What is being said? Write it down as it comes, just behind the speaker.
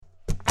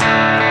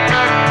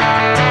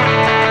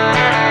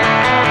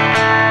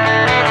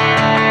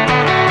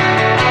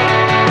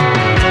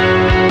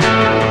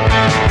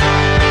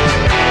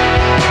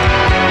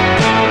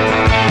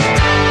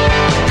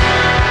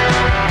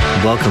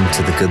welcome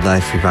to the Good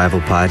Life Revival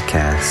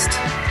Podcast.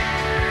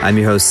 I'm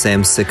your host,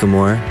 Sam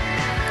Sycamore,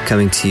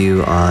 coming to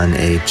you on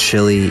a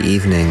chilly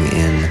evening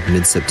in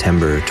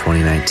mid-September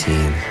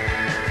 2019.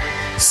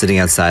 Sitting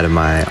outside of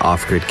my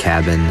off-grid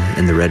cabin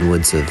in the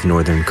redwoods of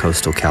northern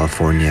coastal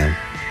California.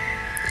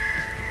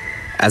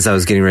 As I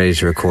was getting ready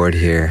to record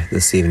here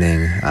this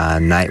evening,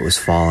 night was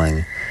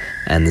falling,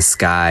 and the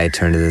sky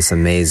turned to this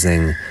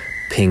amazing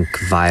pink,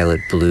 violet,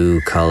 blue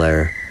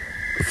color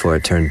before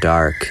it turned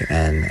dark,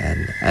 and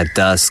at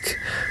dusk,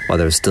 while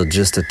there was still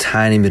just a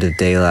tiny bit of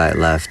daylight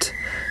left,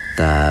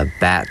 the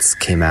bats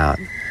came out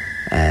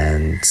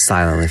and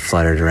silently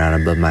fluttered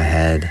around above my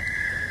head.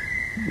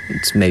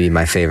 It's maybe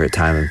my favorite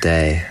time of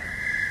day.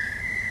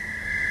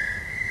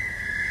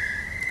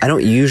 I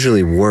don't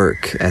usually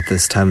work at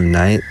this time of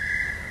night,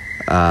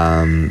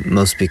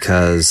 most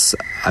because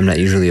I'm not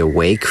usually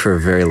awake for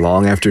very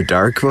long after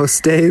dark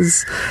most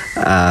days,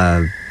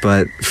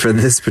 but for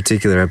this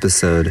particular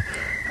episode,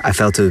 I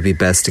felt it would be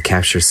best to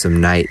capture some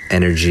night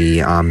energy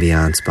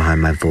ambiance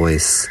behind my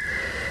voice,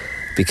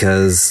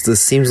 because this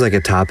seems like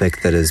a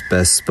topic that is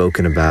best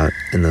spoken about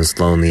in those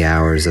lonely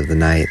hours of the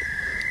night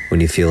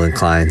when you feel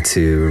inclined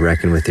to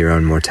reckon with your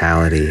own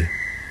mortality.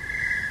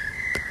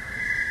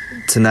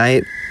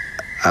 Tonight,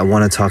 I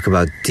want to talk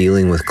about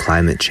dealing with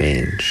climate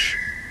change.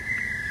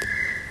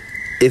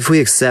 If we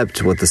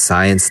accept what the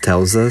science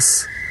tells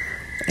us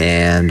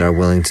and are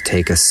willing to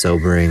take a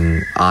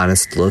sobering,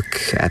 honest look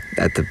at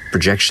the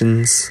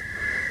projections,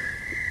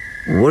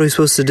 what are we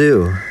supposed to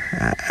do?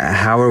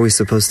 How are we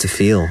supposed to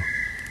feel?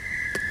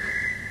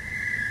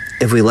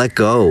 If we let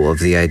go of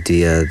the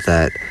idea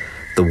that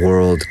the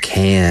world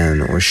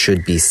can or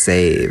should be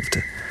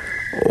saved,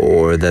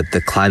 or that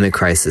the climate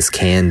crisis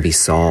can be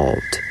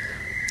solved,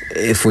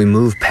 if we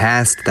move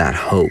past that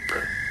hope,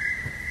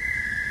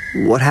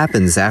 what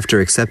happens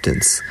after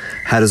acceptance?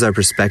 How does our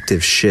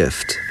perspective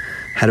shift?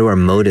 How do our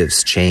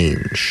motives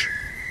change?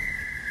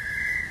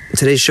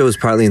 Today's show is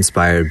partly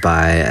inspired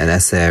by an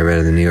essay I read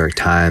in the New York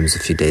Times a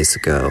few days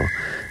ago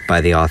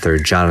by the author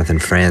Jonathan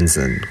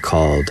Franzen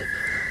called,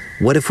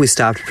 "What If We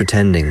Stopped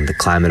Pretending the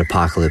Climate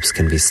Apocalypse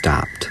Can Be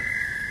Stopped?"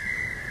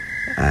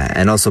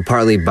 And also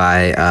partly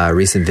by a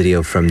recent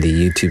video from the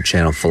YouTube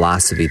channel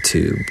Philosophy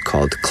Tube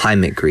called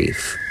Climate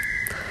Grief.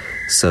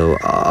 So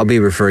I'll be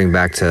referring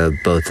back to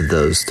both of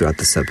those throughout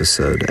this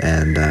episode,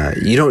 and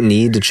you don't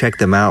need to check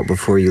them out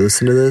before you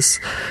listen to this,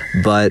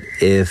 but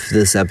if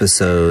this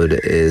episode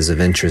is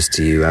of interest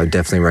to you, I would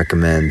definitely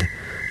recommend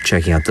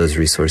checking out those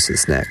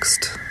resources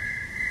next.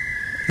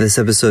 This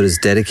episode is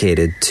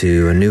dedicated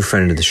to a new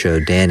friend of the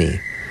show,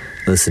 Danny,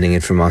 listening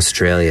in from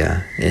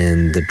Australia,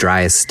 in the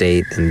driest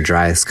state and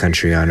driest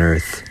country on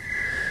earth,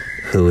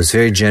 who was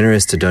very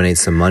generous to donate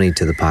some money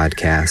to the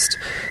podcast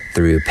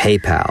through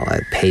PayPal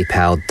at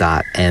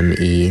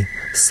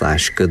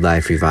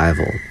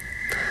paypal.me/goodliferevival.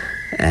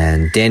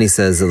 And Danny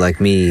says that,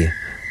 like me,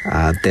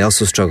 they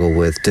also struggle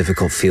with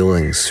difficult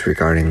feelings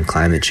regarding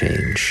climate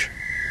change.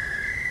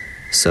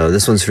 So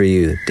this one's for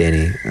you,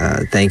 Danny.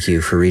 Thank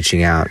you for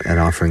reaching out and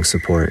offering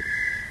support.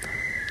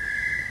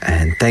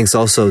 And thanks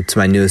also to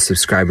my newest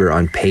subscriber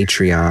on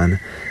Patreon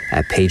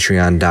at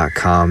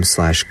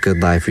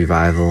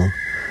patreon.com/goodliferevival.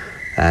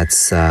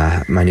 That's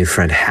my new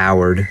friend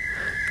Howard.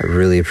 I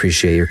really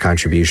appreciate your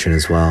contribution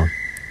as well.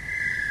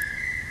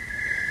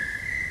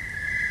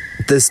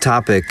 This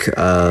topic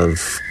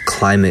of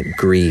climate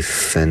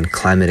grief and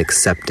climate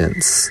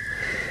acceptance,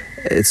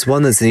 it's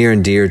one that's near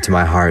and dear to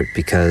my heart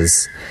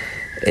because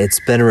it's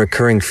been a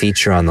recurring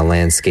feature on the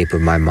landscape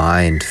of my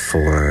mind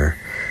for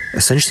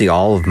essentially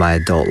all of my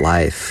adult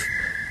life.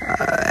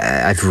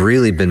 I've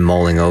really been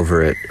mulling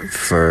over it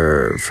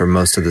for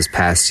most of this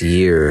past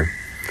year.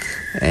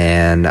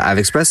 And I've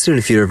expressed it in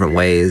a few different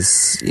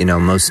ways,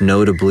 most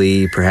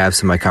notably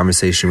perhaps in my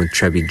conversation with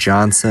Trebby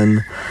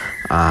Johnson,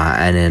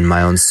 and in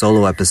my own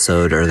solo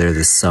episode earlier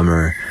this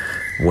summer,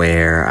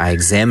 where I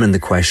examined the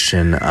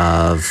question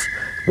of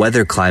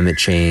whether climate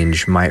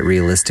change might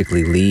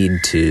realistically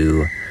lead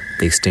to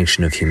the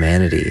extinction of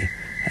humanity,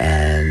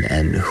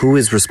 and who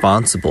is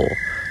responsible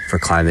for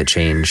climate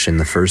change in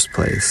the first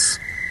place.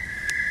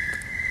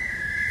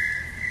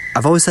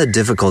 I've always had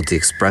difficulty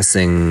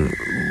expressing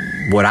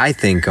what I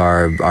think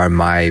are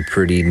my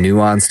pretty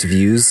nuanced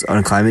views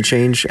on climate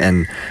change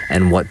and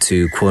what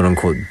to quote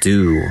unquote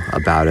do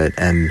about it,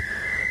 and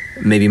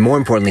maybe more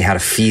importantly, how to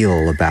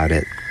feel about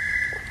it.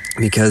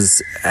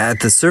 Because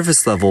at the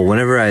surface level,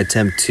 whenever I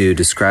attempt to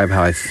describe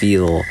how I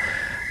feel,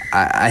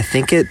 I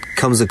think it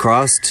comes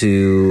across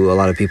to a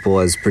lot of people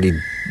as pretty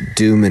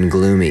doom and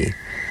gloomy.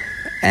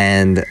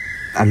 And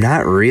I'm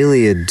not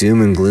really a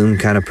doom and gloom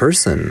kind of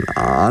person,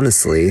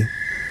 honestly.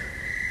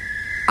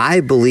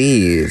 I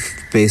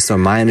believe, based on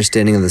my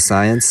understanding of the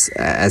science,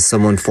 as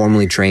someone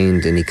formerly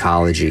trained in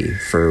ecology,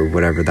 for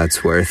whatever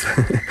that's worth,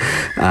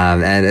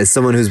 and as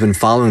someone who's been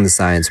following the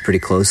science pretty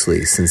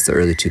closely since the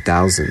early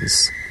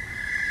 2000s,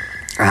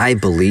 I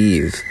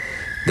believe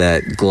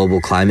that global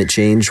climate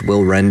change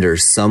will render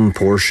some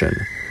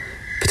portion,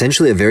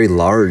 potentially a very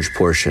large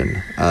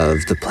portion,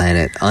 of the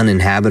planet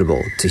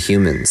uninhabitable to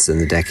humans in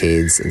the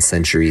decades and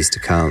centuries to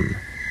come.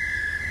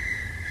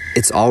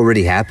 it's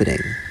already happening.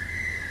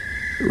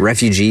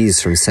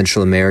 Refugees from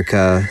Central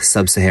America,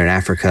 Sub-Saharan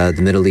Africa,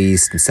 the Middle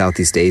East, and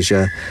Southeast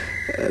Asia,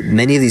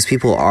 many of these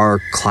people are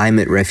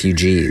climate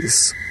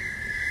refugees.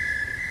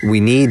 We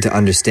need to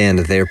understand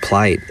their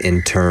plight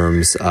in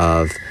terms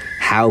of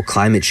how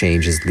climate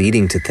change is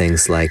leading to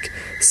things like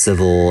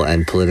civil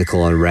and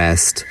political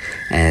unrest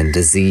and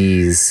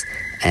disease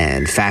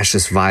and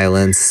fascist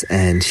violence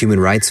and human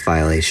rights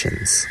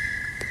violations.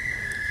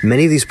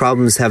 Many of these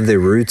problems have their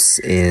roots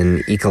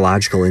in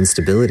ecological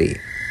instability,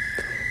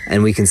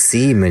 and we can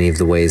see many of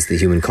the ways that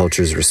human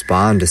cultures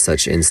respond to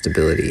such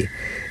instability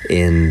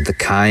in the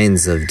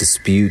kinds of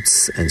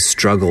disputes and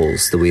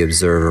struggles that we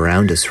observe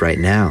around us right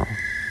now.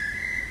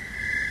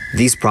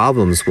 These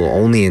problems will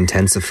only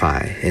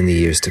intensify in the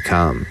years to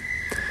come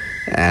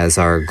as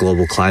our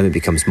global climate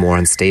becomes more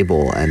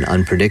unstable and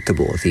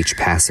unpredictable with each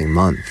passing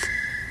month.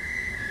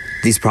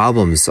 These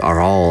problems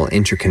are all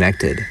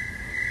interconnected,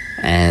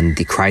 and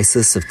the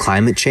crisis of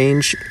climate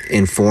change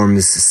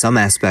informs some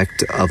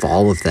aspect of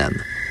all of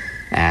them,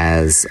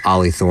 as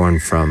Ollie Thorne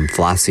from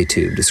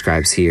PhilosophyTube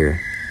describes here.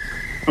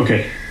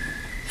 Okay,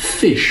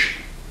 fish.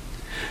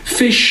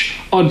 Fish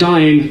are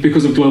dying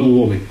because of global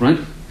warming, right?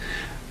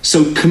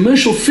 So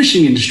commercial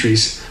fishing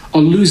industries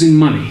are losing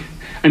money.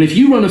 And if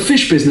you run a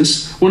fish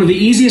business, one of the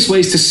easiest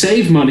ways to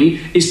save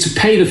money is to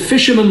pay the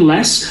fishermen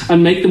less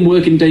and make them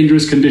work in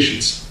dangerous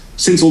conditions.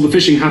 Since all the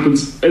fishing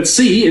happens at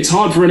sea, it's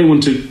hard for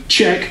anyone to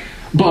check.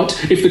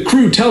 But if the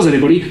crew tells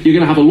anybody, you're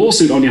going to have a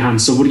lawsuit on your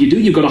hands. So what do?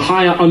 You've got to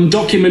hire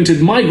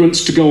undocumented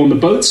migrants to go on the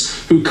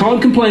boats who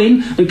can't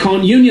complain and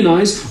can't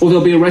unionize, or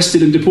they'll be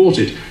arrested and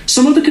deported.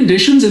 Some of the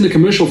conditions in the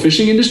commercial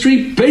fishing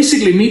industry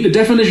basically meet the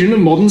definition of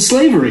modern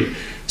slavery.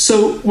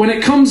 So when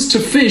it comes to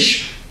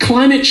fish,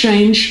 climate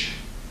change,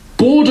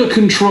 border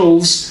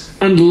controls,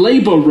 and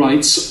labor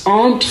rights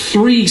aren't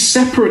three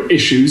separate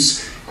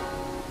issues.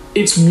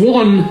 It's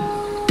one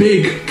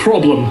big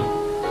problem.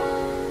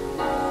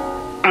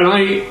 And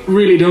I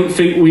really don't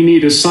think we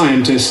need a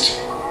scientist.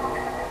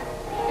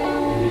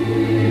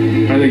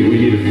 I think we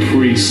need a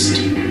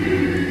priest.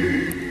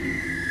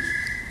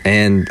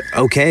 And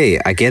okay,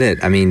 I get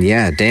it. I mean,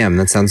 yeah, damn,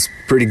 that sounds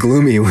pretty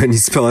gloomy when you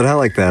spell it out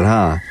like that,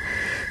 huh?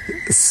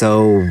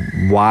 So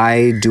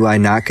why do I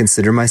not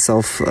consider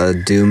myself a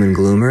doom and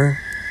gloomer?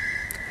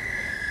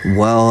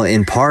 Well,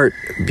 in part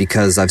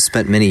because I've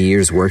spent many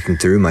years working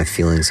through my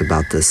feelings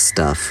about this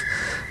stuff.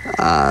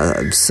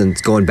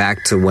 Since going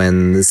back to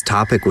when this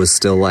topic was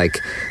still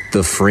like the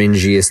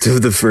fringiest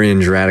of the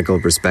fringe radical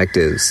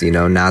perspectives, you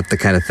know, not the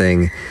kind of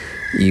thing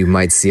you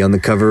might see on the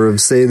cover of,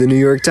 say, the New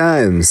York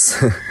Times.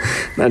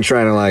 Not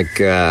trying to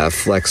like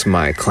flex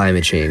my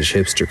climate change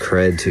hipster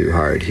cred too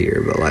hard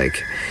here, but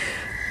like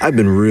I've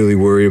been really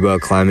worried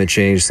about climate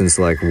change since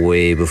like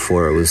way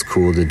before it was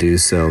cool to do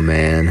so,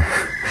 man.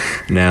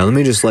 Now, let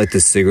me just light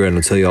this cigarette and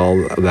I'll tell you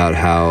all about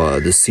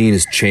how the scene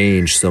has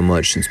changed so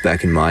much since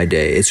back in my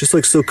day. It's just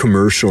like so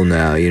commercial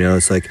now, you know?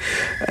 It's like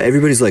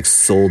everybody's like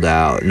sold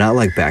out, not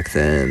like back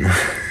then.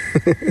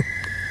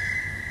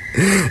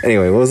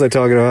 Anyway, what was I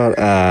talking about?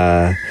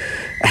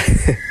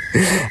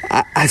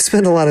 I've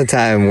spent a lot of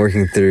time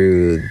working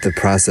through the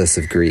process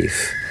of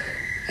grief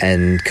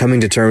and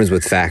coming to terms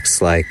with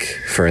facts like,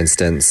 for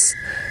instance,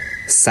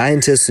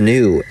 scientists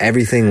knew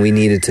everything we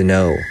needed to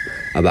know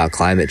about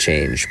climate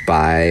change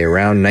by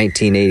around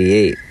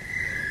 1988,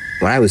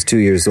 when I was 2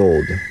 years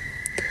old.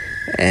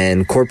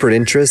 And corporate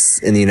interests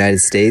in the United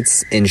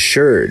States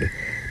ensured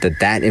that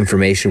that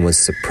information was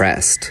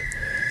suppressed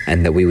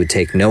and that we would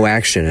take no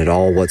action at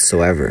all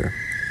whatsoever.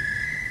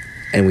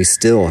 And we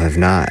still have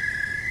not.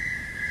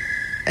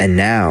 And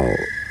now,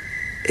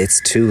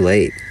 it's too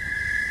late.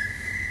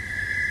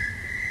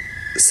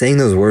 Saying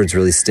those words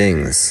really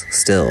stings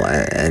still,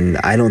 and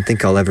I don't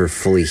think I'll ever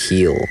fully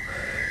heal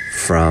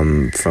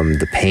from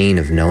the pain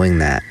of knowing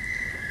that.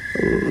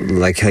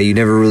 Like how you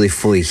never really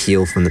fully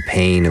heal from the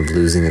pain of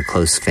losing a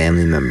close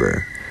family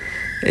member.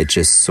 It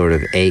just sort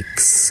of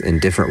aches in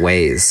different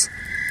ways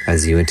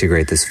as you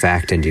integrate this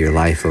fact into your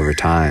life over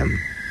time.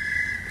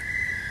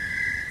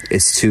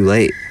 It's too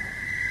late.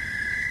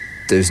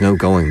 There's no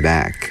going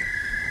back.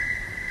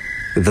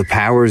 The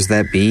powers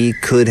that be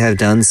could have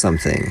done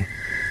something,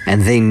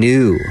 and they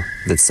knew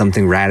that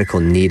something radical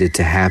needed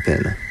to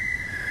happen,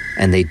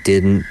 and they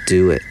didn't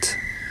do it.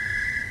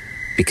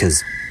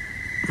 Because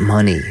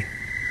money.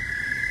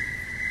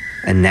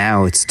 And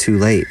now it's too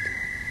late.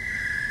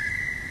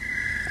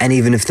 And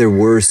even if there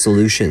were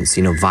solutions,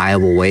 you know,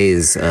 viable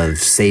ways of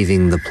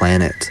saving the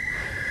planet,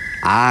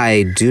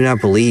 I do not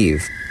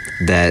believe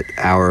that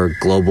our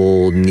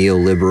global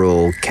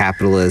neoliberal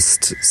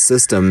capitalist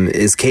system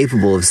is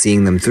capable of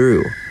seeing them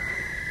through.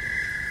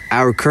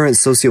 Our current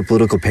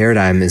sociopolitical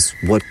paradigm is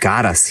what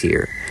got us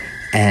here,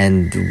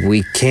 and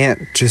we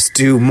can't just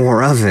do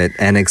more of it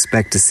and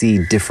expect to see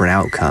different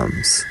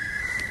outcomes.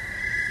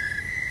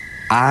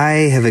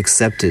 I have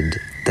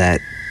accepted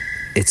that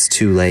it's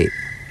too late.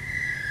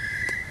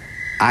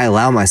 I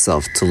allow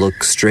myself to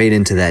look straight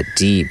into that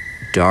deep,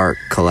 dark,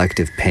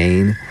 collective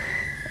pain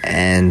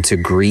and to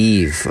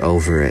grieve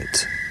over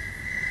it.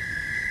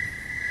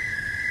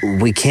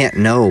 We can't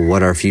know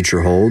what our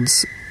future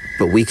holds,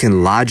 but we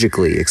can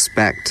logically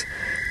expect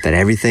that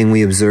everything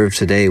we observe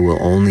today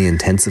will only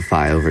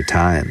intensify over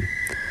time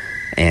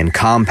and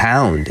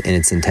compound in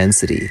its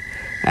intensity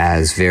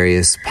as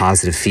various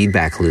positive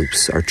feedback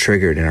loops are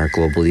triggered in our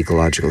global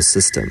ecological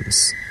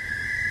systems.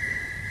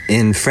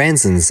 In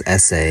Franzen's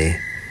essay,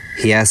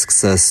 he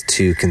asks us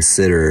to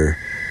consider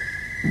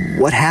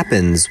what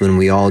happens when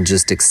we all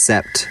just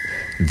accept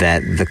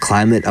that the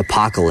climate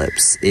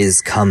apocalypse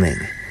is coming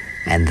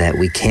and that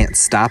we can't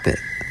stop it.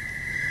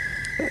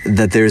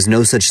 That there's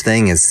no such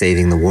thing as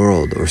saving the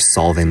world or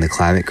solving the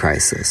climate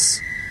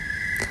crisis.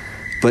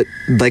 But,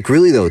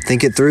 really though,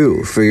 think it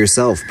through for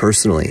yourself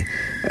personally.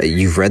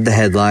 You've read the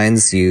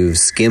headlines, you've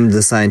skimmed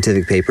the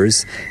scientific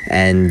papers,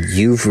 and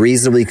you've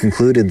reasonably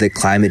concluded that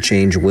climate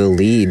change will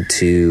lead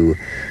to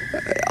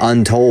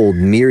untold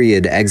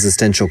myriad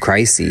existential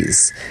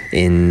crises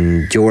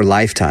in your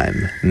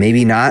lifetime.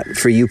 Maybe not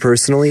for you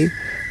personally,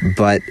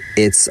 but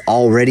it's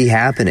already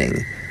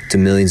happening to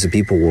millions of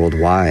people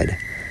worldwide.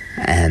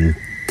 And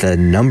the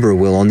number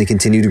will only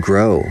continue to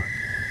grow.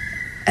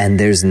 And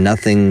there's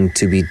nothing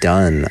to be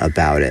done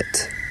about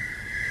it.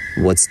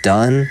 What's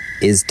done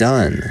is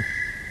done.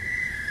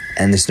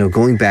 And there's no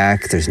going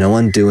back, there's no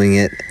undoing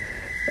it.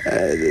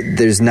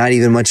 There's not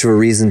even much of a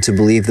reason to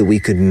believe that we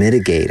could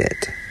mitigate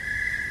it.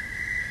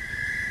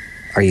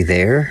 Are you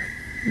there?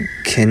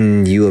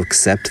 Can you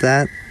accept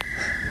that?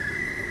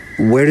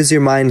 Where does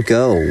your mind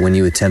go when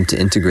you attempt to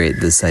integrate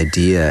this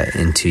idea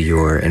into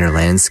your inner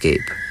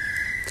landscape?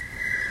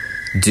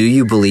 Do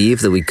you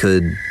believe that we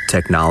could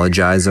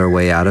technologize our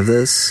way out of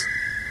this?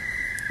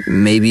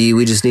 Maybe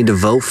we just need to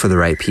vote for the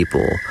right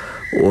people,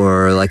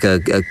 or like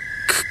a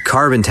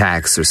carbon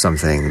tax or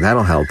something.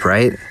 That'll help,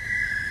 right?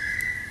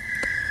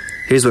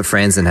 Here's what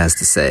Franzen has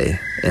to say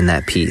in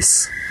that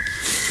piece.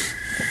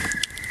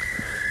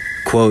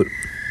 Quote,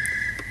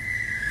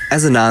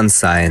 "As a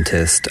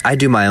non-scientist, I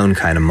do my own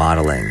kind of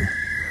modeling.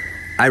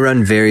 I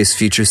run various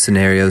future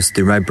scenarios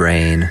through my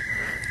brain,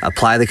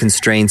 apply the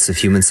constraints of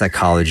human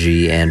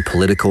psychology and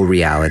political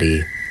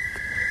reality,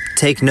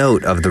 take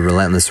note of the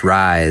relentless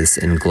rise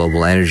in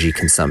global energy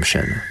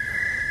consumption,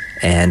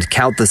 and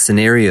count the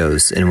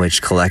scenarios in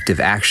which collective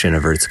action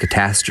averts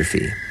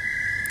catastrophe.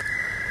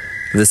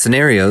 The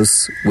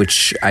scenarios,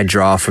 which I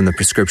draw from the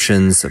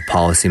prescriptions of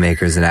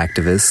policymakers and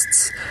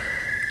activists,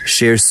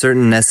 share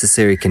certain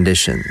necessary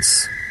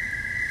conditions.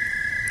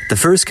 The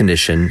first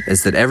condition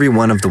is that every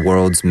one of the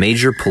world's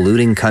major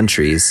polluting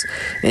countries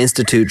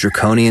institute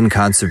draconian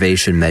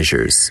conservation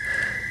measures,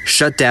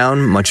 shut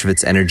down much of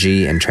its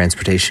energy and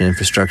transportation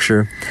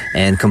infrastructure,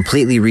 and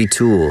completely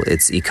retool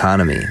its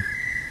economy.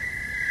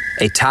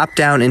 A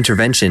top-down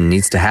intervention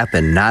needs to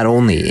happen not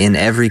only in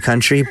every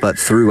country, but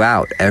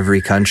throughout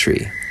every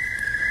country.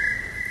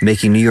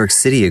 Making New York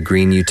City a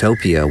green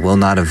utopia will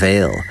not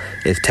avail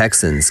if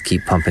Texans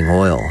keep pumping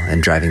oil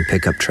and driving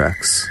pickup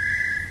trucks.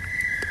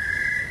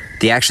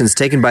 The actions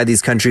taken by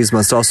these countries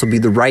must also be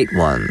the right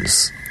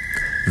ones.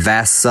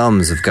 Vast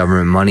sums of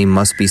government money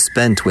must be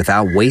spent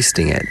without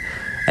wasting it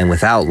and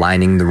without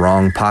lining the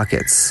wrong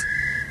pockets.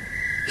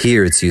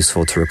 Here it's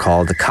useful to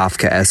recall the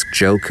Kafkaesque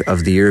joke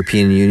of the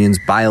European Union's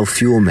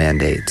biofuel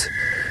mandate,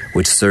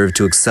 which served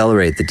to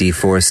accelerate the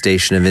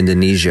deforestation of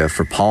Indonesia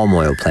for palm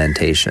oil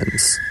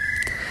plantations,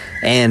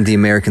 and the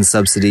American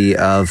subsidy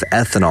of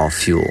ethanol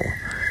fuel,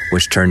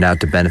 which turned out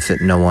to benefit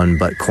no one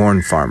but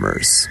corn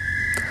farmers.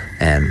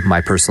 And my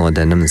personal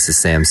addendum, this is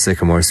Sam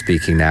Sycamore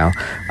speaking now.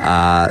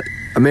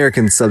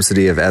 American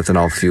subsidy of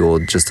ethanol fuel,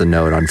 just a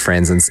note on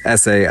Franzen's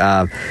essay,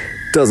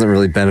 doesn't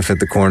really benefit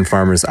the corn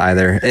farmers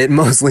either. It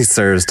mostly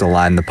serves to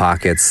line the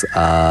pockets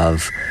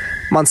of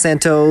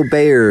Monsanto,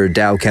 Bayer,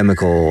 Dow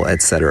Chemical,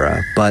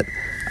 etc. But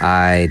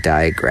I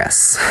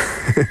digress.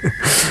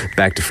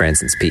 Back to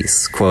Franzen's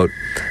piece. Quote,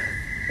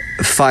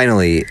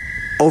 "Finally,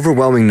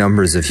 overwhelming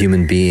numbers of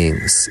human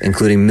beings,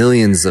 including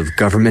millions of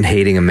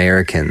government-hating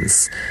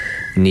Americans,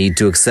 need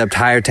to accept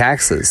higher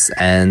taxes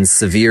and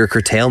severe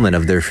curtailment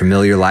of their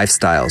familiar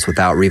lifestyles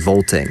without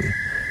revolting.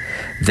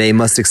 They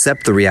must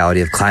accept the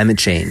reality of climate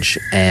change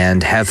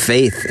and have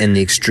faith in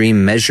the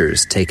extreme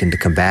measures taken to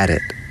combat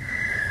it.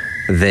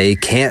 They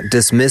can't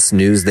dismiss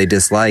news they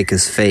dislike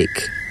as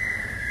fake.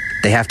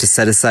 They have to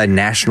set aside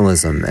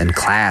nationalism and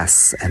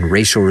class and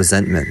racial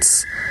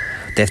resentments.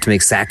 They have to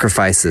make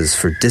sacrifices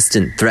for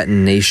distant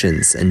threatened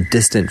nations and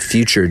distant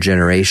future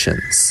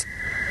generations.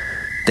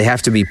 They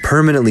have to be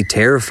permanently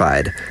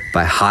terrified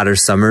by hotter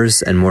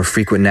summers and more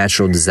frequent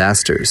natural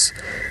disasters,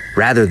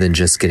 rather than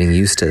just getting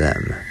used to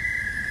them.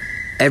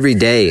 Every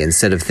day,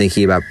 instead of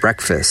thinking about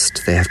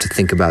breakfast, they have to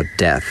think about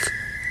death.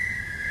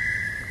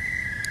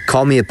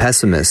 Call me a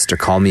pessimist or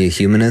call me a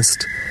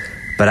humanist,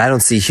 but I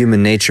don't see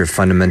human nature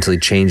fundamentally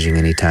changing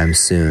anytime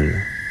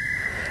soon.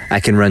 I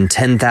can run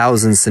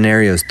 10,000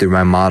 scenarios through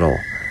my model,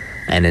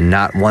 and in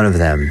not one of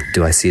them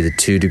do I see the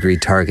 2-degree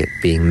target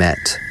being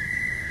met."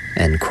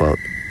 End quote.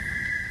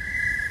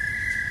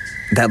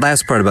 That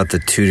last part about the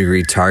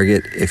 2-degree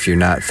target, if you're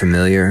not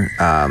familiar,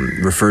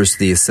 refers to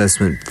the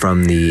assessment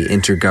from the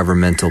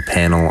Intergovernmental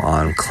Panel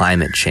on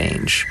Climate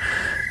Change,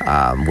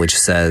 which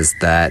says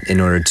that in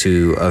order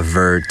to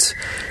avert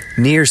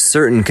near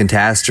certain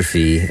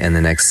catastrophe in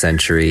the next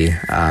century,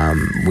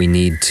 we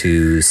need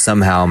to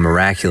somehow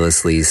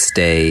miraculously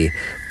stay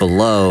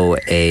below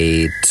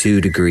a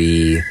 2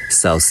 degree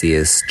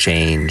Celsius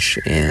change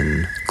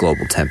in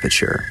global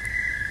temperature.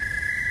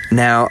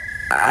 Now,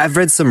 I've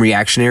read some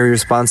reactionary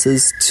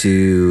responses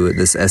to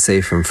this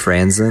essay from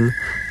Franzen,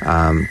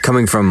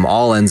 coming from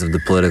all ends of the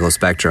political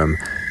spectrum,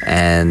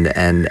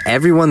 and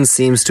everyone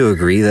seems to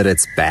agree that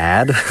it's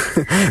bad,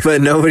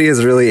 but nobody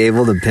is really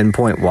able to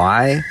pinpoint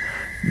why.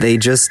 They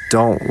just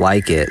don't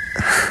like it.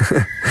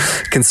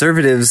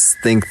 Conservatives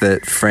think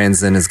that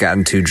Franzen has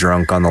gotten too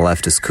drunk on the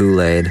leftist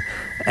Kool-Aid,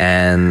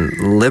 and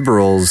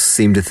liberals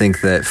seem to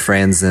think that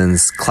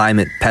Franzen's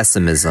climate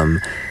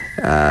pessimism,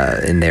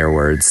 in their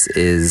words,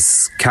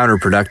 is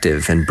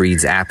counterproductive and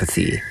breeds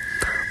apathy,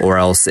 or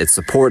else it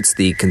supports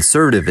the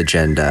conservative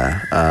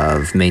agenda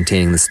of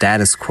maintaining the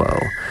status quo,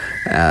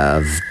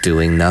 of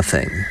doing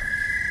nothing.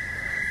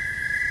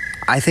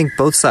 I think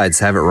both sides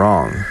have it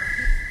wrong.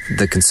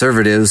 The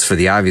conservatives, for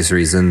the obvious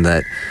reason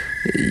that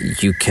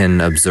you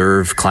can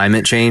observe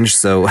climate change,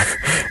 so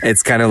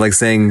it's kind of like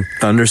saying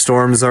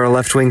thunderstorms are a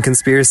left-wing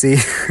conspiracy.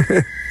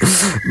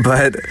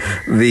 But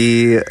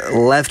the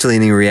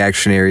left-leaning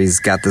reactionaries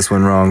got this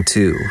one wrong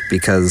too,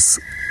 because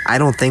I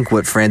don't think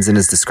what Franzen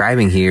is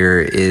describing here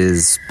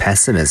is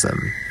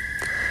pessimism.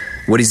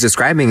 What he's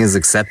describing is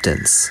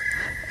acceptance,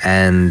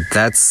 and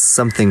that's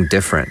something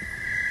different.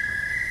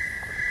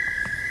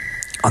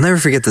 I'll never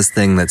forget this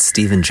thing that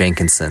Stephen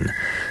Jenkinson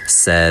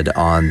said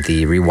on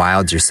the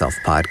Rewild Yourself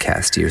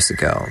podcast years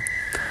ago.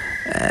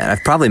 And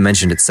I've probably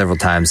mentioned it several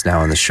times now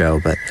on the show,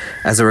 but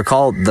as I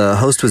recall, the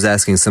host was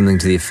asking something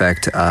to the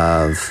effect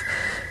of,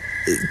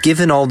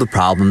 given all the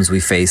problems we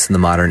face in the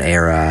modern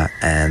era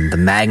and the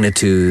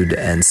magnitude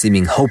and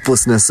seeming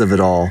hopelessness of it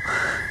all,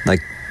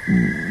 like,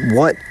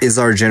 what is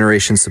our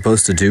generation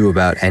supposed to do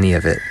about any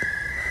of it?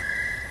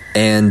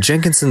 And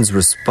Jenkinson's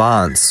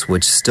response,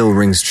 which still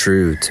rings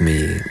true to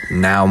me,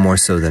 now more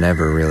so than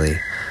ever, really,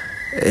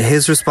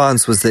 his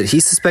response was that he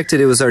suspected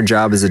it was our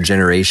job as a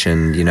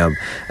generation, you know,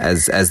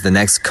 as the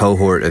next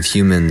cohort of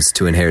humans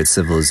to inherit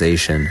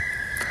civilization,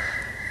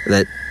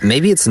 that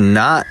maybe it's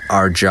not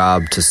our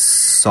job to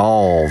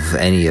solve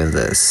any of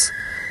this,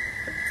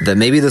 that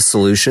maybe the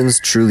solutions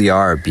truly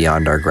are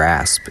beyond our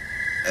grasp,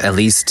 at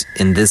least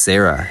in this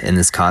era, in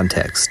this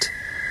context.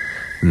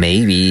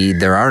 Maybe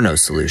there are no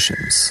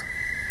solutions.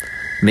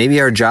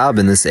 Maybe our job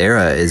in this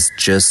era is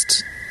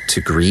just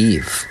to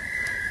grieve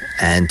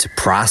and to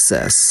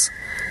process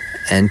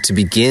and to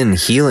begin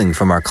healing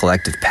from our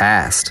collective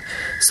past,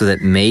 so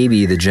that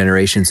maybe the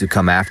generations who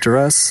come after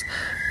us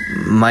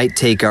might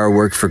take our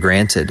work for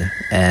granted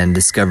and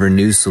discover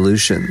new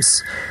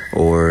solutions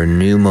or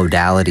new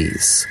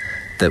modalities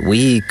that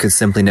we could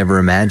simply never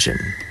imagine.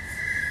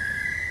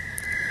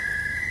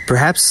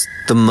 Perhaps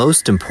the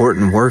most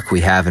important work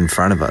we have in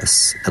front of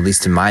us, at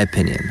least in my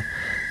opinion,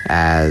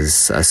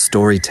 as a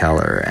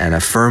storyteller and a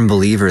firm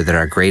believer that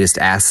our greatest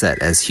asset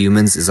as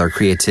humans is our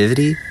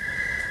creativity,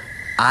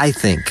 I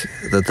think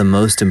that the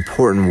most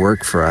important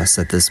work for us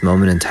at this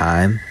moment in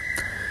time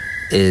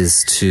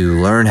is to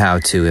learn how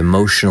to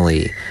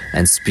emotionally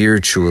and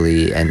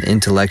spiritually and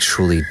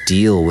intellectually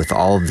deal with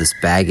all of this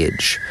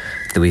baggage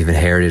that we've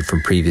inherited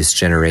from previous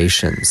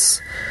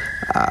generations,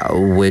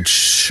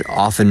 which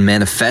often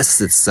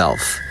manifests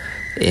itself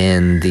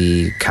in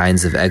the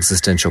kinds of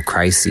existential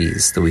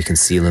crises that we can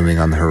see looming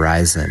on the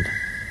horizon.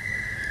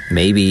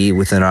 Maybe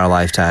within our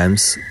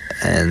lifetimes,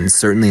 and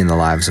certainly in the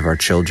lives of our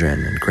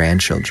children and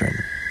grandchildren.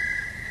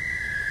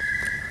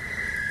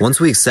 Once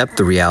we accept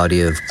the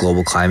reality of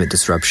global climate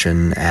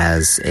disruption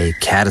as a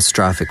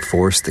catastrophic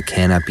force that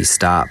cannot be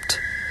stopped,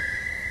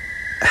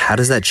 how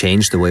does that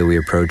change the way we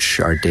approach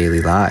our daily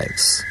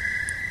lives?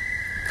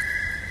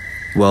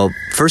 Well,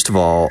 first of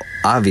all,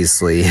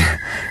 obviously,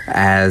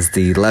 as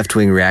the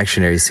left-wing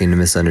reactionaries seem to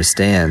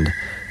misunderstand,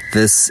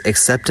 this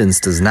acceptance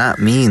does not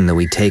mean that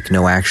we take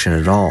no action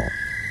at all.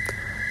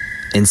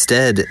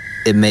 Instead,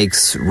 it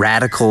makes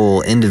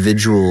radical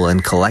individual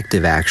and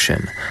collective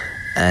action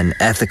an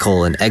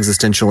ethical and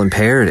existential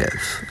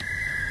imperative.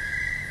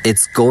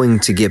 It's going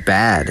to get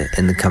bad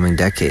in the coming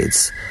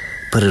decades,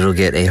 but it'll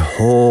get a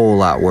whole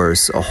lot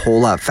worse, a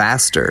whole lot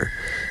faster,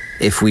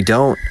 if we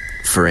don't,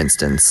 for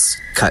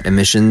instance, cut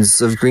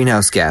emissions of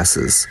greenhouse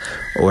gases,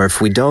 or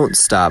if we don't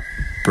stop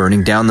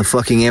burning down the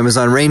fucking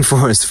Amazon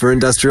rainforest for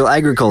industrial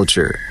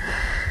agriculture.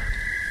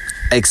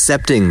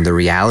 Accepting the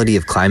reality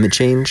of climate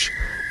change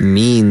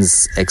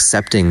means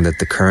accepting that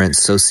the current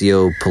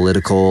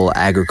socio-political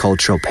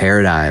agricultural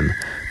paradigm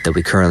that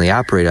we currently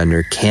operate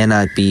under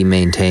cannot be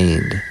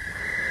maintained,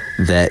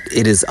 that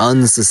it is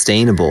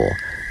unsustainable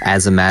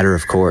as a matter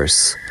of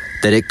course,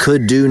 that it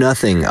could do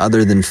nothing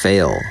other than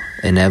fail,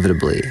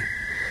 inevitably,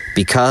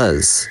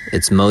 because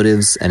its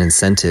motives and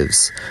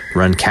incentives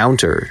run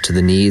counter to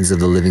the needs of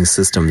the living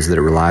systems that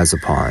it relies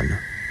upon.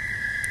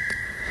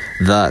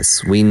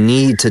 Thus, we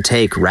need to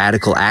take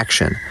radical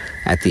action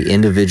at the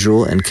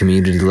individual and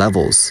community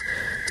levels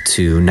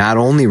to not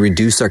only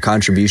reduce our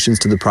contributions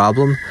to the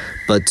problem,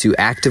 but to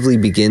actively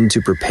begin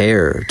to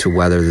prepare to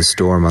weather the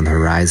storm on the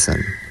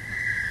horizon.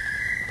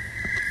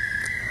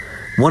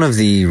 One of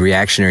the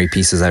reactionary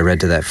pieces I read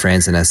to that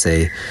Franzen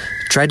essay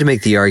tried to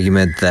make the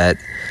argument that,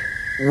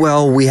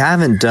 well, we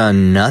haven't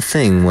done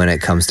nothing when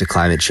it comes to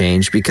climate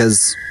change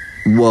because,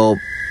 well,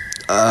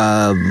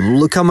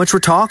 look how much we're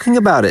talking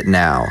about it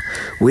now.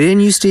 We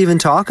didn't used to even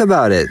talk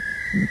about it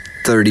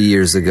 30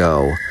 years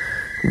ago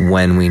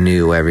when we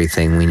knew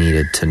everything we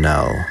needed to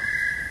know.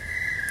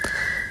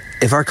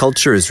 If our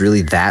culture is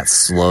really that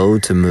slow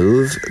to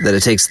move, that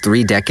it takes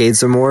 3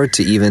 decades or more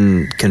to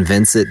even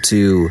convince it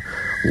to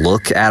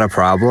look at a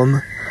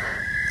problem,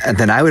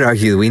 then I would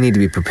argue that we need to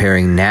be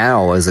preparing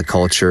now as a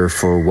culture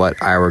for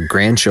what our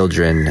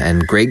grandchildren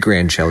and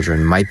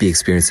great-grandchildren might be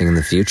experiencing in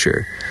the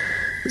future,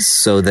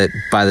 so that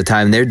by the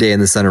time their day in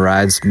the sun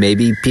arrives,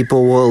 maybe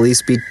people will at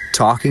least be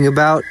talking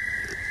about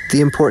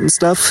the important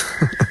stuff.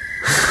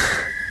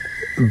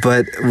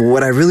 But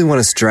what I really want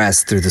to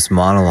stress through this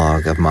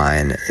monologue of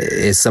mine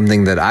is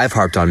something that I've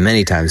harped on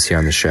many times here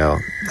on the show,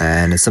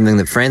 and it's something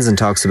that Franzen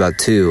talks about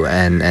too,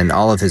 and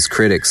all of his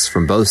critics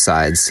from both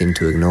sides seem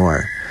to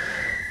ignore.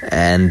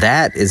 And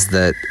that is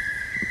that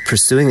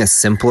pursuing a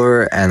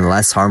simpler and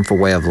less harmful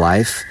way of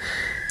life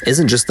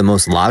isn't just the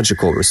most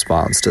logical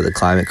response to the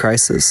climate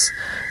crisis,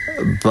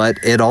 but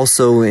it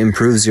also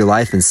improves your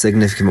life in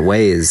significant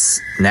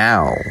ways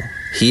now,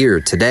 here,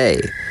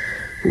 today,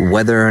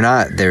 whether or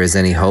not there is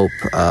any hope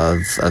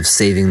of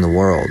saving the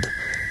world,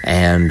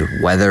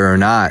 and whether or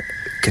not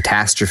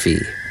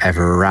catastrophe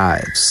ever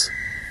arrives.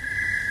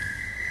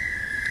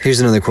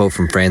 Here's another quote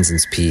from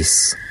Franzen's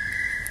piece.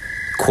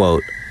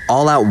 Quote,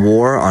 "All-out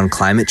war on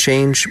climate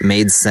change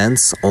made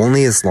sense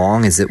only as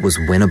long as it was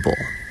winnable.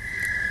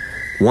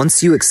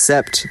 Once you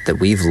accept that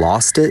we've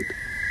lost it,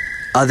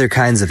 other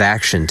kinds of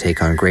action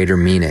take on greater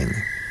meaning.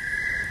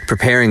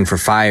 Preparing for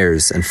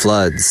fires and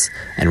floods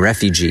and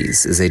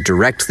refugees is a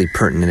directly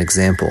pertinent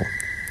example.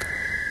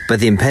 But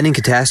the impending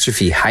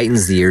catastrophe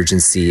heightens the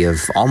urgency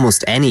of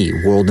almost any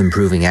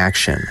world-improving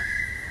action.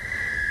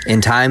 In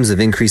times of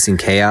increasing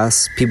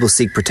chaos, people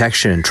seek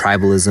protection in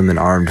tribalism and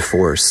armed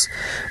force,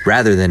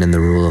 rather than in the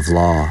rule of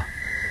law.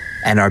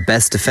 And our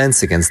best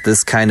defense against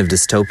this kind of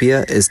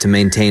dystopia is to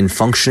maintain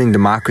functioning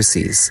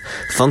democracies,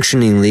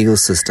 functioning legal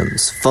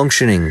systems,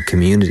 functioning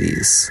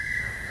communities.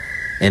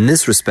 In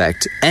this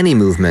respect, any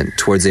movement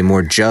towards a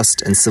more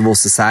just and civil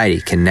society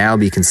can now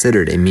be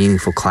considered a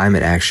meaningful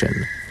climate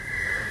action.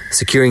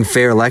 Securing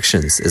fair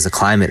elections is a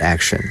climate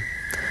action.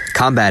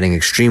 Combating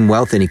extreme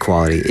wealth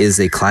inequality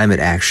is a climate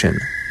action.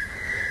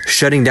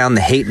 Shutting down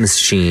the hate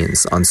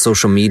machines on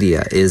social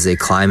media is a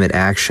climate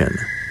action.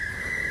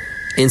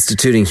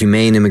 Instituting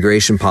humane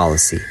immigration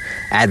policy,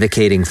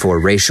 advocating for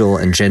racial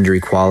and gender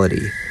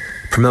equality,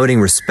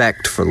 promoting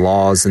respect for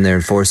laws and their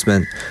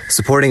enforcement,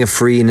 supporting a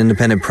free and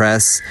independent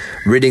press,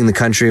 ridding the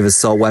country of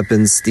assault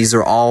weapons, these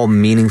are all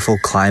meaningful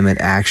climate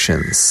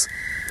actions.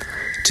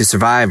 To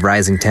survive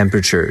rising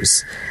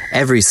temperatures,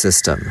 every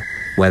system,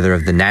 whether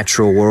of the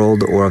natural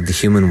world or of the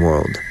human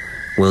world,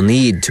 will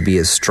need to be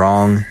as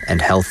strong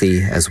and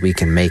healthy as we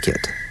can make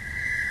it."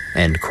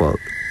 End quote.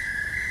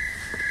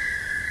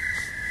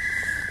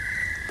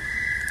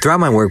 Throughout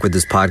my work with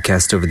this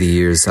podcast over the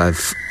years,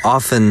 I've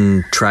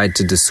often tried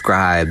to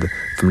describe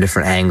from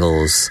different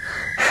angles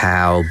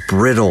how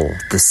brittle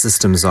the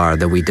systems are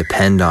that we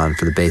depend on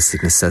for the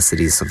basic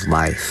necessities of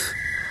life.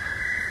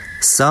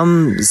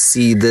 Some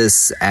see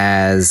this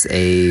as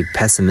a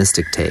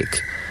pessimistic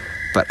take,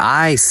 but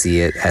I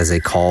see it as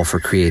a call for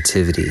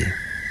creativity.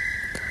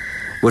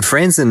 What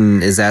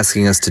Franzen is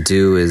asking us to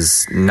do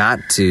is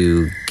not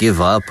to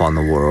give up on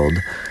the world,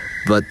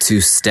 but to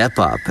step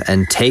up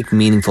and take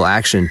meaningful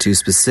action to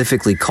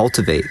specifically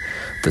cultivate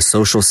the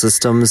social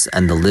systems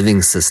and the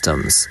living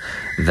systems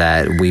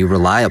that we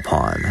rely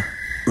upon,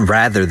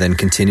 rather than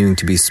continuing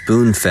to be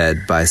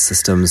spoon-fed by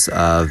systems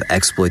of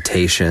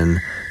exploitation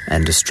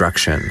and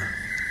destruction.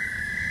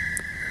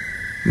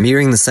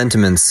 Mirroring the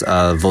sentiments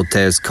of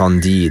Voltaire's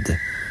Candide,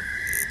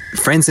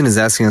 Franzen is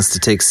asking us to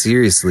take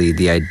seriously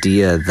the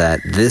idea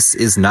that this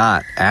is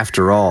not,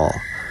 after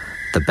all,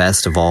 the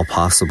best of all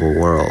possible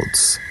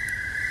worlds.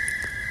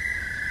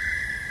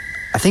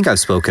 I think I've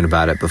spoken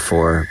about it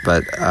before,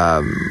 but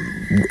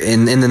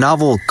in the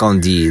novel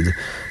Candide,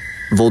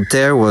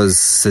 Voltaire was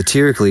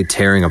satirically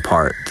tearing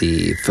apart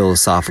the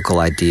philosophical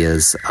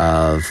ideas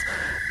of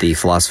the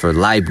philosopher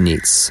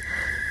Leibniz,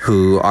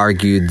 who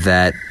argued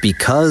that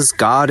because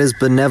God is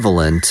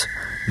benevolent,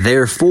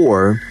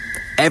 therefore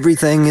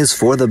everything is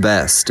for the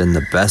best in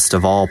the best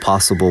of all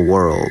possible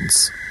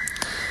worlds.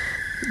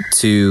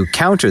 To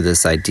counter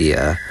this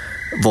idea,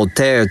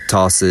 Voltaire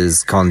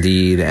tosses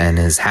Candide and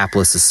his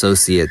hapless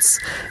associates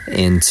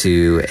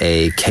into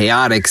a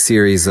chaotic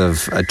series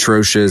of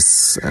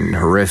atrocious and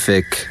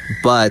horrific,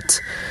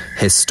 but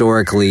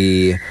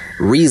historically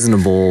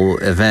reasonable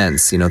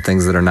events,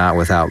 things that are not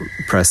without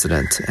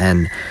precedent.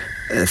 And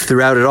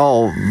Throughout it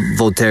all,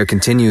 Voltaire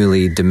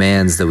continually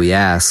demands that we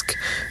ask,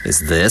 is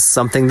this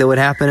something that would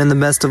happen in the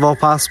best of all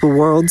possible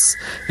worlds?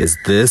 Is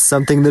this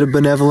something that a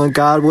benevolent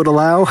God would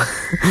allow?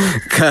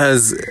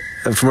 Because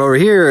from over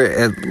here,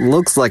 it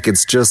looks like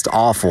it's just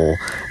awful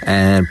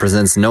and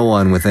presents no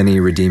one with any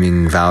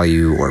redeeming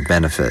value or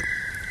benefit.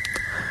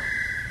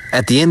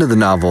 At the end of the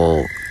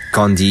novel,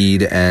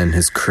 Candide and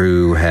his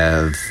crew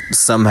have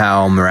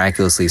somehow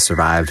miraculously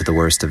survived the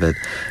worst of it,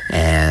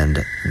 and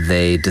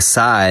they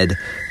decide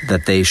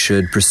that they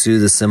should pursue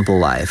the simple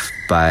life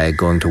by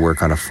going to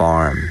work on a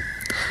farm.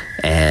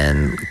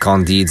 And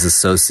Candide's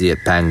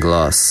associate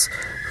Pangloss,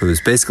 who's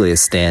basically a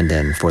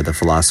stand-in for the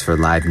philosopher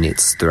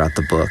Leibniz throughout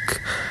the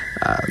book,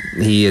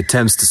 he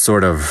attempts to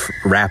sort of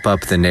wrap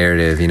up the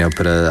narrative,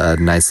 put a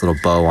nice little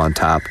bow on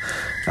top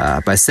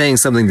by saying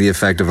something to the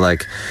effect of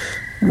like,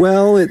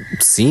 well, it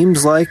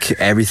seems like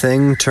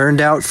everything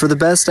turned out for the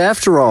best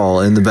after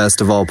all in the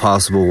best of all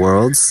possible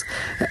worlds.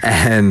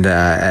 And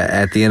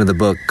at the end of the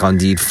book,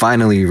 Candide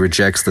finally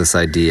rejects this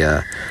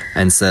idea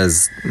and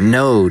says,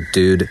 no,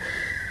 dude,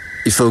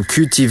 il faut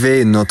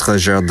cultiver notre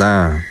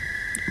jardin.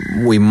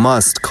 We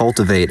must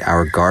cultivate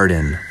our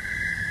garden.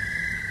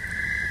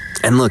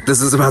 And look,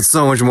 this is about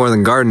so much more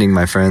than gardening,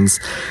 my friends.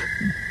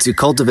 To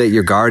cultivate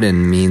your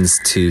garden means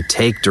to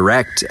take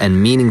direct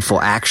and meaningful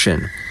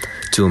action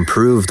to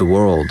improve the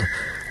world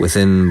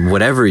within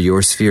whatever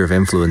your sphere of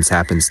influence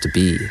happens to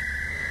be.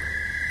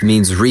 It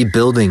means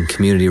rebuilding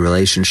community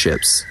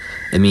relationships.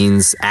 It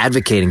means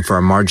advocating for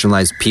our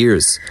marginalized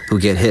peers who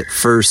get hit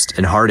first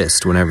and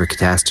hardest whenever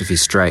catastrophe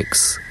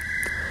strikes.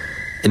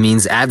 It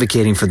means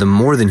advocating for the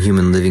more than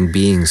human living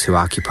beings who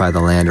occupy the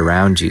land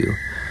around you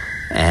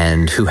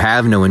and who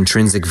have no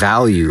intrinsic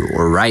value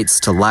or rights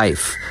to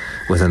life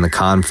within the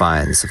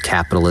confines of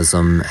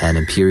capitalism and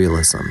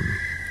imperialism.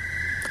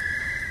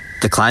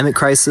 The climate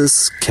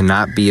crisis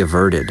cannot be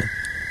averted,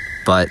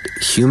 but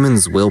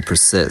humans will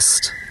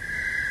persist.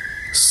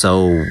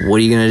 So what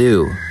are you going to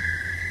do?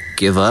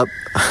 Give up?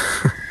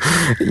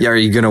 Are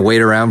you going to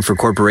wait around for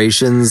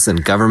corporations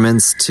and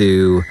governments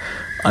to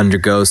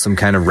undergo some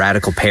kind of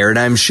radical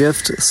paradigm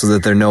shift so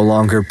that they're no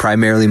longer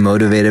primarily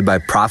motivated by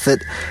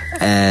profit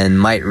and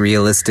might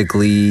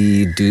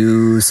realistically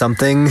do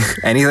something,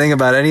 anything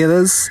about any of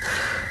this?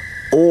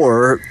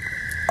 Or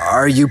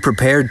are you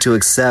prepared to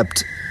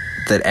accept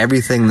that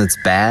everything that's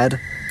bad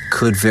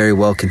could very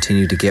well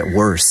continue to get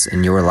worse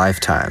in your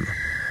lifetime,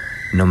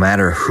 no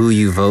matter who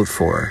you vote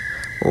for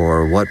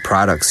or what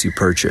products you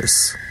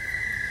purchase?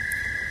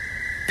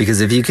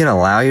 Because if you can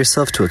allow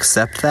yourself to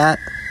accept that,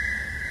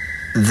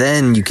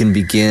 then you can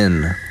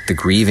begin the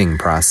grieving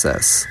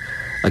process.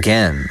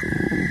 Again,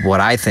 what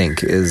I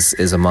think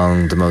is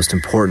among the most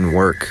important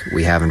work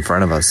we have in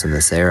front of us in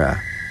this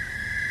era.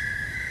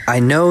 I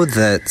know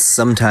that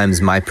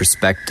sometimes my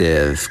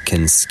perspective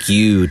can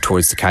skew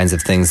towards the kinds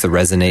of things that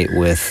resonate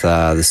with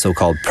the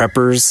so-called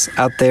preppers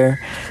out there.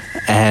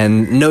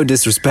 And no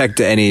disrespect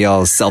to any of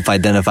y'all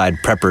self-identified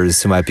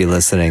preppers who might be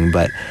listening,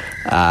 but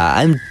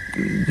I'm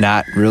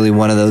not really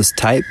one of those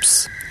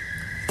types.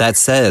 That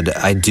said,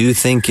 I do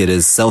think it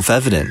is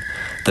self-evident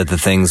that the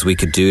things we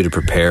could do to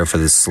prepare for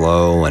the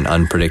slow and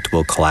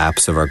unpredictable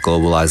collapse of our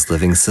globalized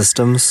living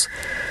systems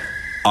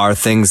are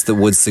things that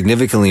would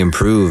significantly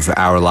improve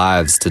our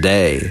lives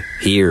today,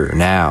 here,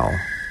 now.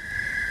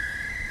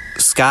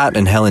 Scott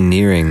and Helen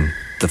Nearing,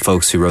 the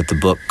folks who wrote the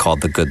book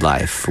called The Good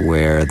Life,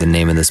 where the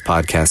name of this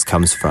podcast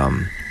comes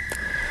from,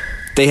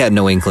 they had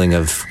no inkling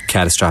of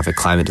catastrophic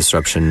climate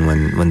disruption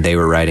when they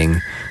were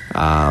writing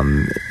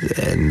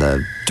in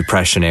the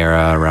Depression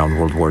era around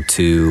World War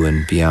II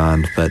and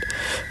beyond. But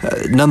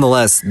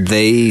nonetheless,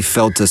 they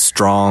felt a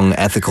strong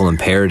ethical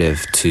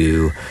imperative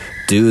to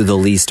do the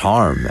least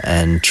harm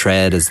and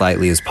tread as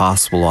lightly as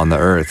possible on the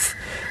earth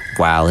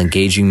while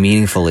engaging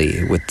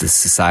meaningfully with the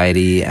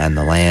society and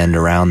the land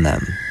around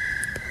them.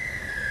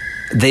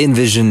 They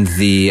envisioned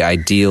the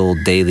ideal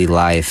daily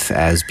life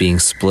as being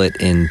split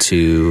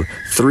into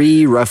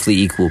 3 roughly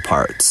equal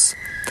parts.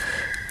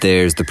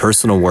 There's the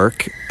personal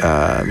work,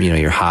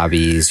 your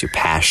hobbies, your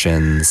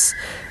passions,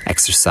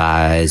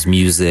 exercise,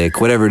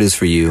 music, whatever it is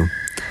for you.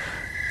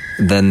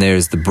 Then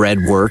there's the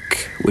bread work,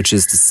 which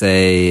is to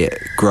say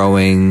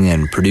growing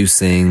and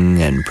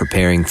producing and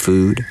preparing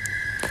food.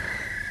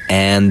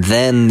 And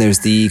then there's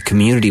the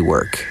community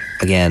work,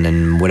 again,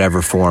 in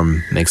whatever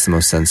form makes the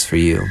most sense for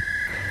you.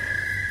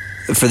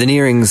 For the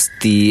Nearings,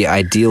 the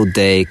ideal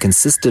day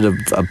consisted of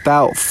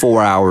about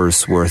 4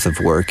 hours worth of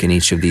work in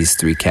each of these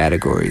 3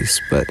 categories,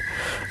 but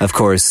of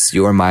course,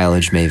 your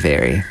mileage may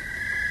vary.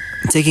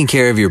 Taking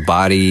care of your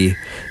body,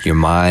 your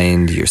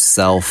mind,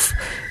 yourself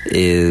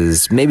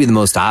is maybe the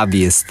most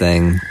obvious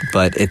thing,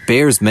 but it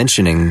bears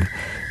mentioning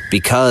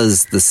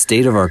because the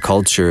state of our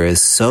culture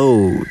is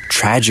so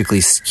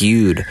tragically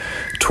skewed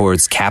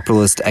towards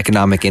capitalist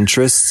economic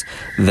interests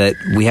that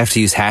we have to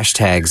use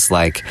hashtags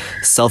like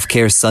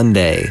Self-Care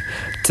Sunday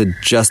to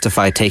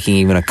justify taking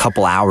even a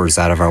couple hours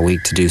out of our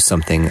week to do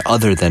something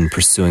other than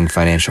pursuing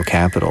financial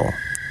capital.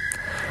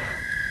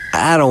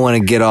 I don't want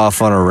to get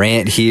off on a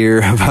rant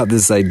here about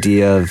this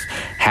idea of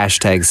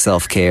hashtag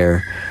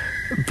self-care,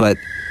 but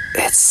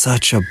it's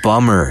such a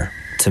bummer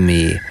to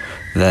me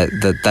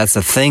that's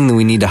a thing that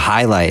we need to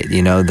highlight,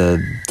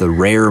 the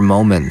rare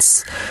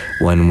moments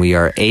when we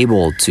are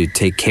able to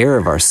take care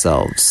of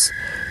ourselves,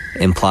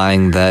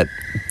 implying that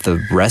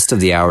the rest of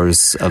the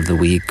hours of the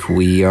week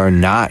we are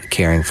not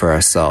caring for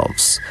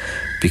ourselves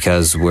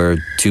because we're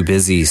too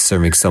busy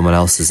serving someone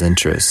else's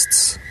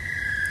interests.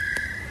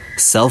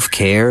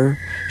 Self-care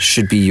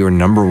should be your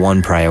number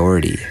one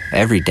priority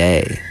every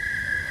day.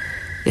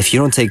 If you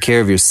don't take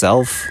care of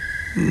yourself,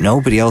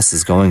 nobody else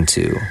is going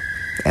to,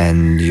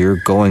 and you're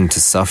going to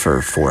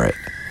suffer for it.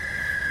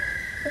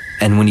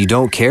 And when you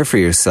don't care for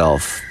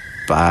yourself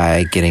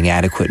by getting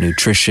adequate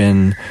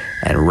nutrition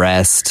and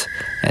rest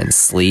and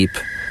sleep,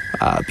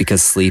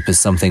 because sleep is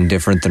something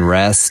different than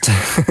rest,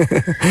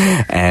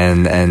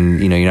 and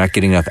you're not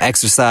getting enough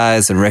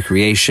exercise and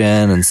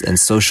recreation and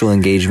social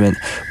engagement,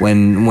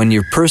 when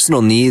your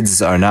personal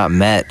needs are not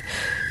met,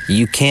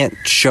 you can't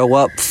show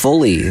up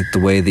fully the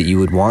way that you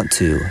would want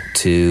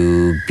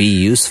to be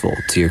useful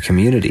to your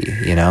community,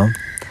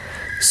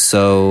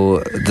 So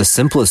the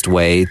simplest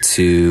way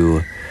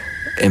to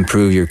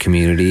improve your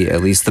community,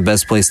 at least the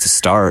best place to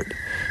start,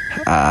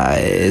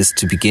 is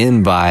to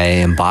begin by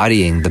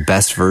embodying the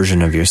best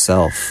version of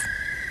yourself.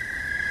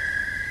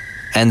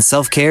 And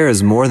self-care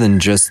is more than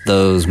just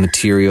those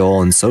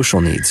material and social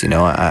needs.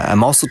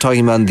 I'm also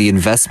talking about the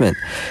investment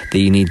that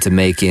you need to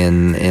make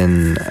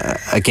in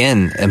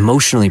again,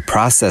 emotionally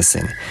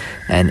processing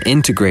and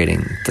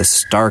integrating the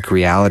stark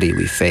reality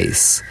we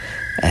face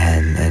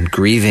and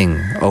grieving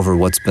over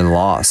what's been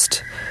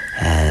lost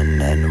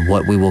and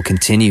what we will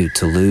continue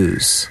to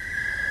lose.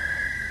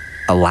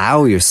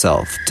 Allow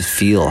yourself to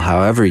feel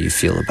however you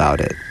feel about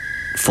it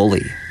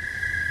fully.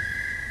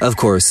 Of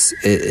course,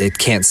 it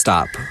can't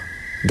stop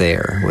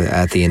there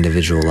at the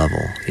individual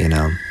level,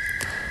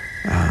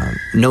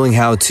 knowing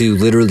how to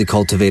literally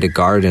cultivate a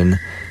garden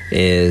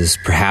is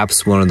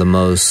perhaps one of the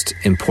most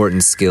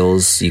important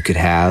skills you could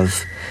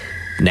have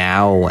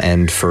now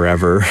and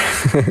forever,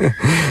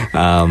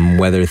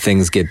 whether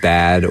things get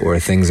bad or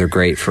things are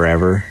great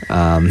forever.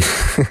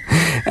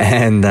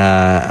 And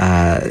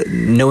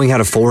knowing how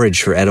to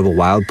forage for edible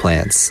wild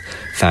plants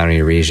found in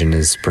your region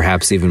is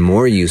perhaps even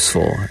more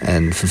useful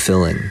and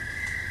fulfilling.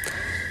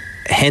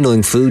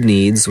 Handling food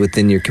needs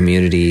within your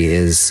community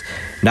is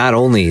not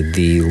only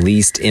the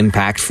least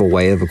impactful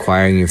way of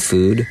acquiring your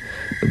food,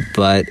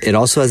 but it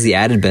also has the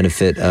added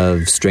benefit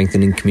of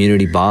strengthening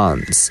community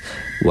bonds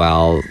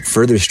while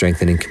further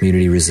strengthening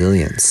community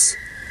resilience.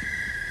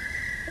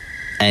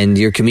 And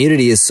your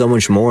community is so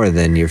much more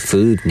than your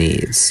food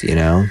needs,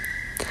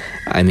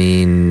 I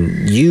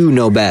mean, you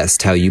know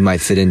best how you might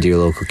fit into your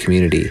local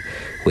community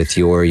with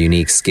your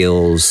unique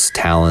skills,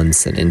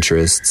 talents, and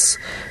interests.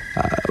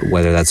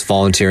 Whether that's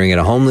volunteering at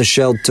a homeless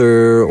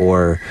shelter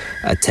or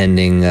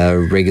attending a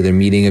regular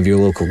meeting of your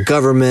local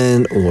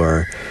government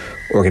or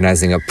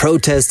organizing a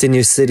protest in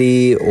your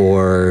city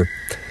or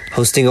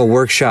hosting a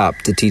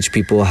workshop to teach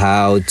people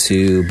how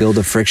to build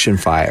a friction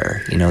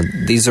fire.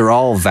 These are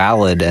all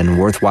valid and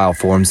worthwhile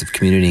forms of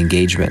community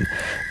engagement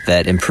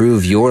that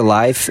improve your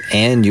life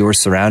and your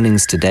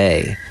surroundings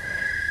today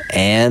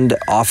and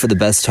offer the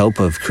best hope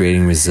of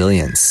creating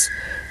resilience,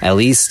 at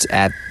least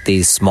at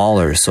these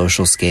smaller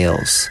social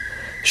scales,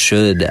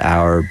 should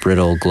our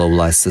brittle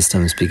globalized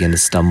systems begin to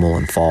stumble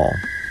and fall.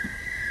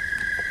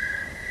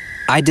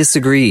 I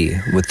disagree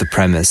with the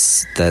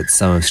premise that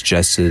some have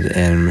suggested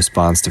in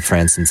response to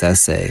Franson's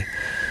essay,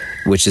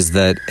 which is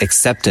that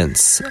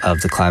acceptance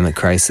of the climate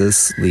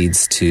crisis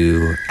leads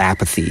to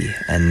apathy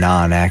and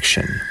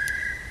non-action.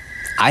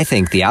 I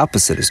think the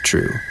opposite is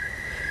true.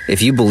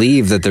 If you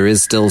believe that there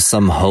is still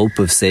some hope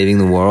of saving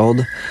the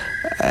world,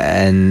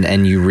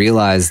 and you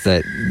realize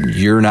that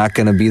you're not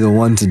going to be the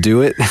one to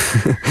do it,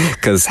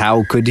 because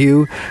how could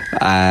you?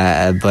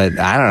 But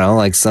I don't know,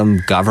 like some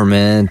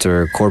government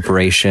or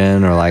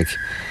corporation or like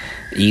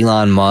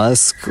Elon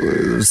Musk,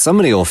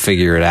 somebody will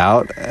figure it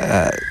out.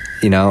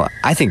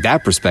 I think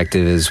that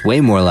perspective is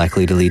way more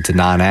likely to lead to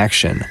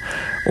non-action,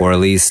 or at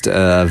least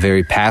a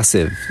very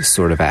passive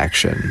sort of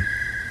action.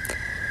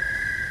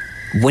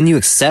 When you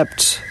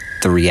accept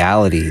the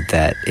reality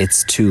that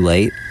it's too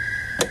late,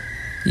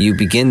 you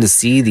begin to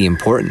see the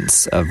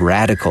importance of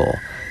radical,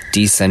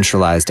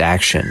 decentralized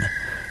action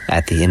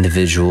at the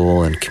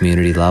individual and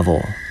community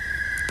level.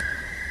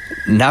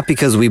 Not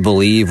because we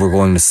believe we're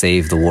going to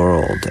save the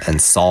world and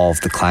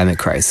solve the climate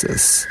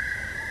crisis,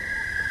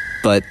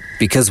 but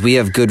because we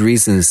have good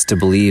reasons to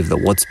believe that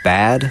what's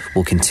bad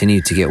will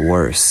continue to get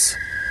worse.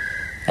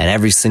 And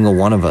every single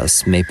one of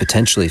us may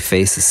potentially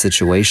face a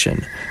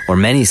situation, or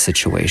many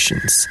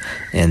situations,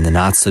 in the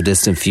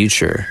not-so-distant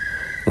future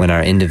when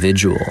our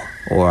individual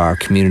or our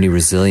community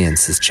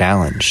resilience is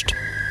challenged.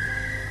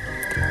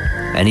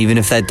 And even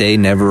if that day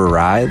never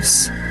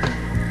arrives,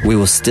 we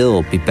will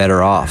still be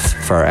better off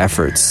for our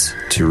efforts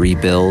to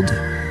rebuild,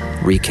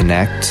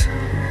 reconnect,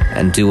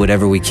 and do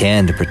whatever we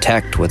can to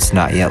protect what's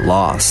not yet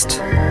lost,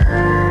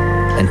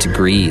 and to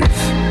grieve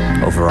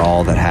over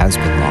all that has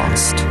been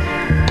lost.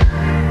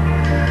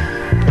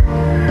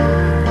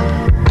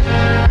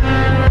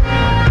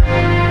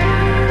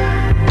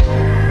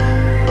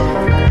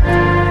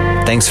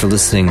 for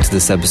listening to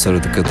this episode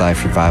of the Good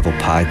Life Revival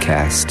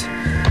podcast.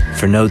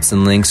 For notes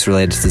and links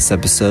related to this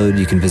episode,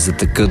 you can visit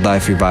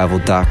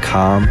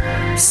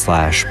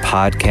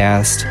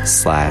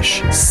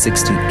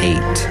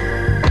thegoodliferevival.com/podcast/68.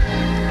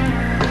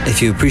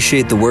 If you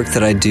appreciate the work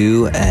that I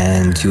do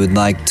and you would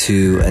like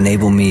to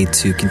enable me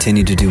to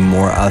continue to do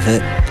more of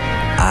it,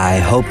 I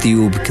hope that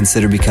you will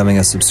consider becoming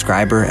a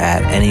subscriber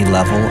at any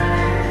level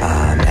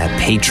at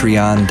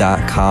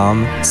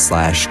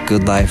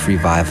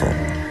patreon.com/goodliferevival.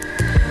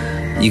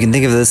 You can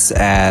think of this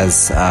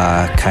as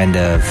a kind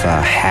of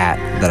hat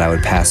that I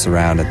would pass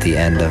around at the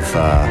end of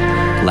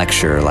a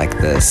lecture like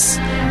this.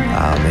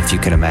 If you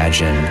can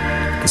imagine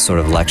the sort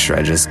of lecture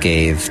I just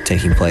gave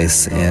taking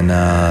place in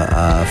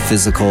a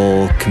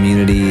physical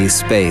community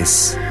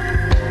space.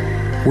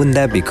 Wouldn't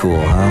that be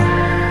cool, huh?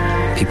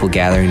 People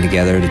gathering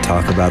together to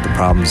talk about the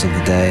problems of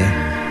the day.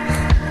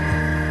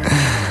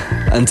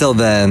 Until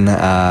then,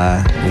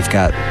 we've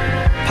got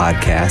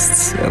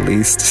podcasts, at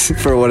least,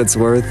 for what it's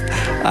worth.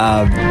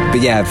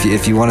 But yeah,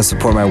 if you want to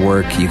support my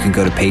work, you can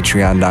go to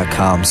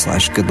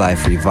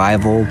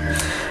patreon.com/goodliferevival,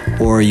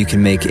 or you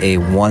can make a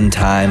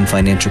one-time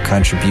financial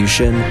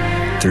contribution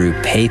through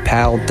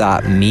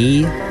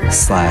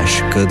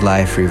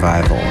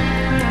paypal.me/goodliferevival.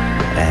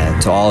 And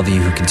to all of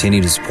you who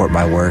continue to support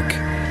my work,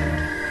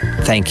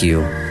 thank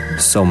you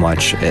so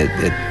much. It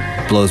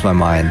blows my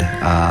mind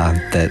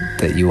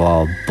that you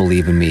all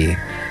believe in me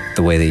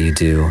the way that you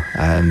do.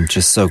 I'm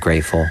just so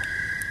grateful.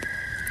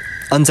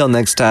 Until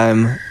next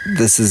time,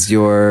 this is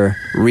your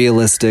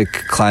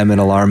realistic climate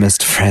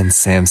alarmist friend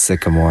Sam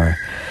Sycamore,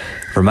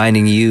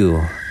 reminding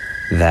you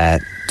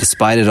that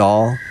despite it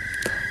all,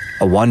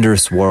 a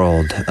wondrous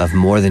world of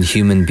more than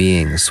human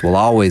beings will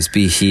always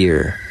be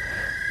here,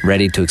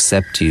 ready to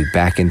accept you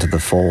back into the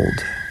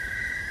fold.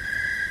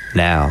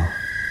 Now,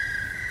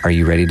 are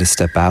you ready to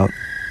step out?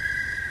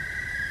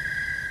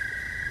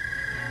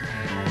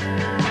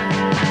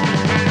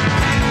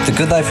 The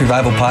Good Life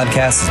Revival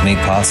podcast is made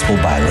possible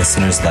by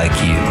listeners like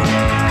you.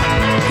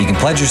 You can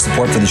pledge your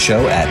support for the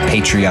show at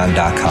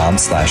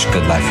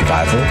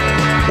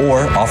patreon.com/goodliferevival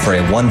or offer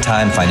a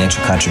one-time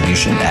financial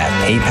contribution at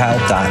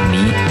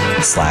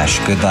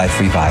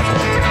paypal.me/goodliferevival.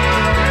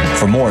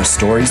 For more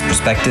stories,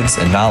 perspectives,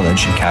 and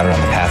knowledge encountered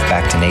on the path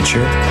back to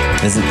nature,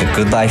 visit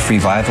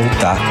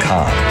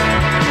thegoodliferevival.com.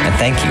 And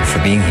thank you for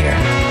being here.